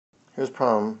Here's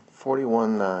problem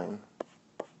 41.9.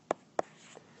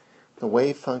 The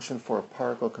wave function for a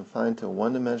particle confined to a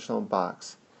one-dimensional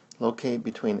box located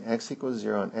between x equals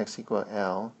 0 and x equals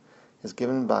L is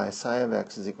given by psi of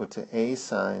x is equal to a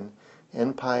sine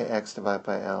n pi x divided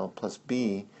by L plus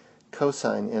b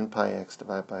cosine n pi x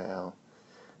divided by L.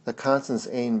 The constants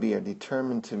a and b are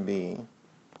determined to be,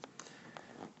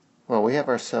 well, we have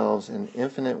ourselves an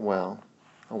infinite well,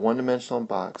 a one-dimensional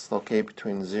box located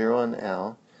between 0 and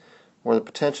L, where the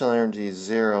potential energy is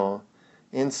 0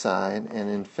 inside and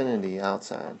infinity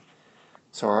outside.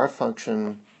 So our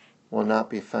function will not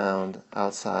be found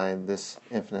outside this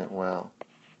infinite well.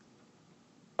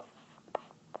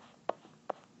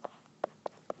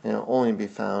 And it will only be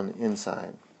found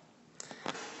inside.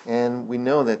 And we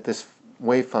know that this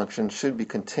wave function should be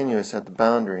continuous at the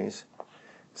boundaries.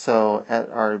 So at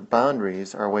our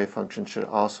boundaries, our wave function should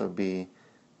also be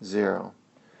 0.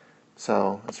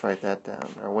 So let's write that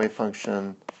down. Our wave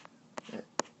function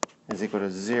is equal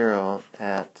to 0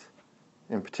 at,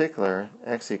 in particular,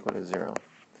 x equal to 0.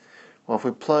 Well, if we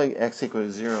plug x equal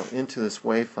to 0 into this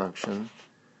wave function,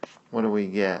 what do we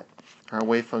get? Our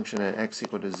wave function at x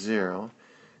equal to 0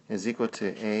 is equal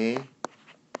to a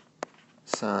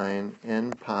sine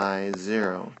n pi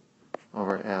 0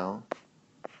 over L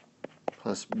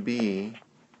plus b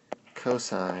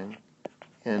cosine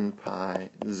n pi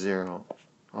 0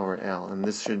 over L. And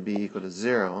this should be equal to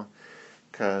 0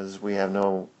 because we have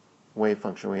no wave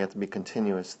function. We have to be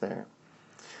continuous there.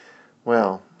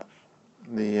 Well,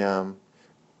 the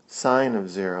sine of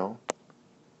 0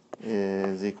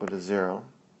 is equal to 0,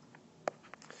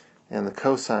 and the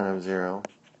cosine of 0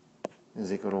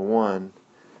 is equal to 1.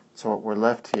 So what we're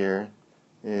left here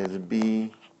is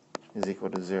b is equal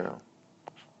to 0.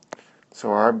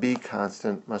 So our b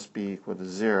constant must be equal to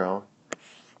 0,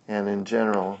 and in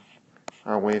general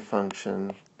our wave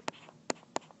function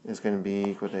is going to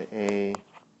be equal to a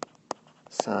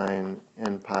sine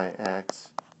n pi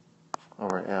x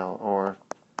over L, or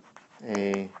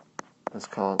a, let's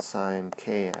call it sine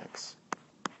kx,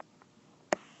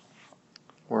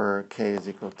 where k is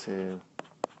equal to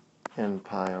n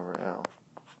pi over L.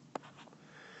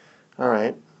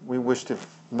 Alright, we wish to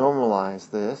normalize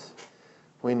this.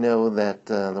 We know that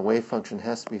the wave function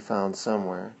has to be found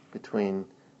somewhere between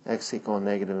x equal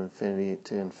negative infinity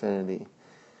to infinity.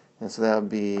 And so that would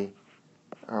be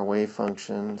our wave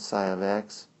function psi of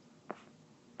x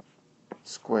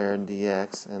squared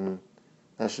dx, and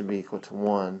that should be equal to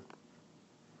 1.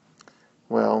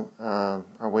 Well,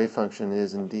 our wave function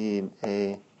is indeed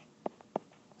a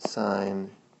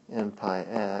sine n pi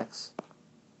x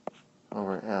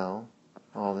over L,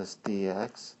 all this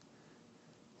dx,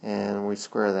 and we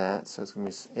square that, so it's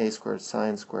going to be a squared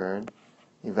sine squared,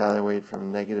 evaluate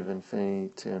from negative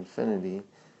infinity to infinity,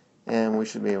 and we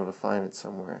should be able to find it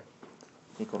somewhere,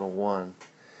 equal to 1.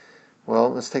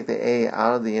 Well, let's take the a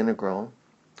out of the integral,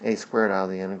 a squared out of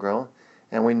the integral,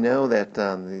 and we know that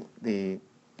the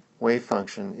wave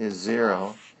function is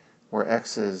 0, where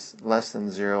x is less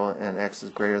than 0 and x is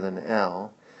greater than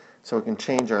L. So we can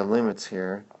change our limits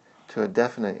here to a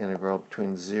definite integral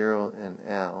between 0 and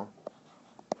L.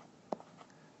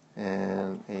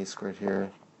 And a squared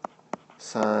here,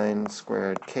 sine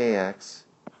squared kx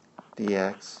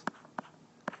dx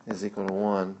is equal to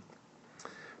 1.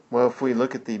 Well, if we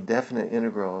look at the definite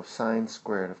integral of sine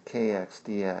squared of kx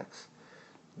dx,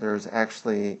 there's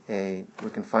actually we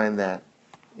can find that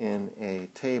in a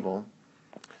table.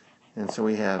 And so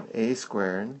we have a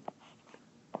squared,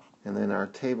 and then our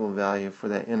table value for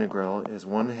that integral is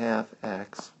 1/2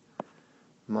 x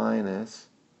minus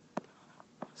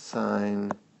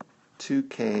sine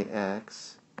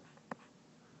 2kx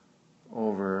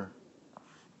over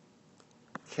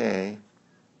k,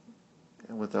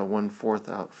 with a 1/4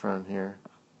 out front here.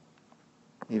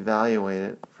 Evaluate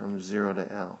it from 0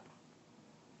 to L.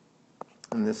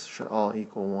 And this should all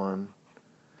equal 1.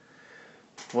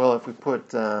 Well, if we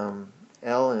put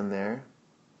L in there,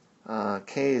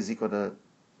 k is equal to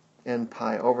n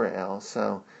pi over L.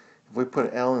 So if we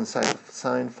put L inside the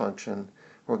sine function,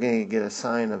 we're going to get a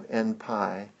sine of n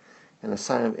pi. And the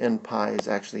sine of n pi is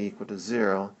actually equal to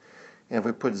 0. And if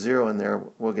we put 0 in there,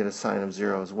 we'll get a sine of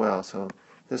 0 as well. So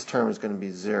this term is going to be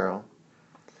 0.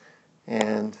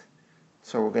 And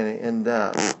so we're going to end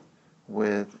up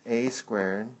with a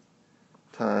squared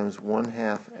times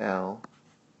 1/2 L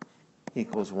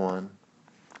equals 1.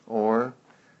 Or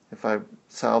if I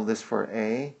solve this for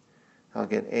a, I'll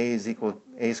get a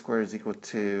squared is equal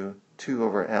to 2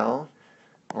 over L,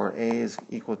 or a is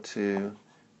equal to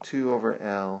 2 over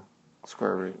L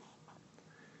square root.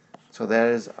 So that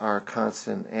is our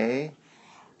constant a.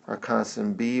 Our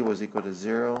constant b was equal to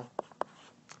 0.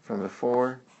 from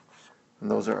before,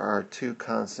 and those are our two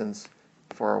constants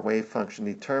for our wave function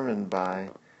determined by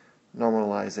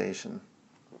normalization.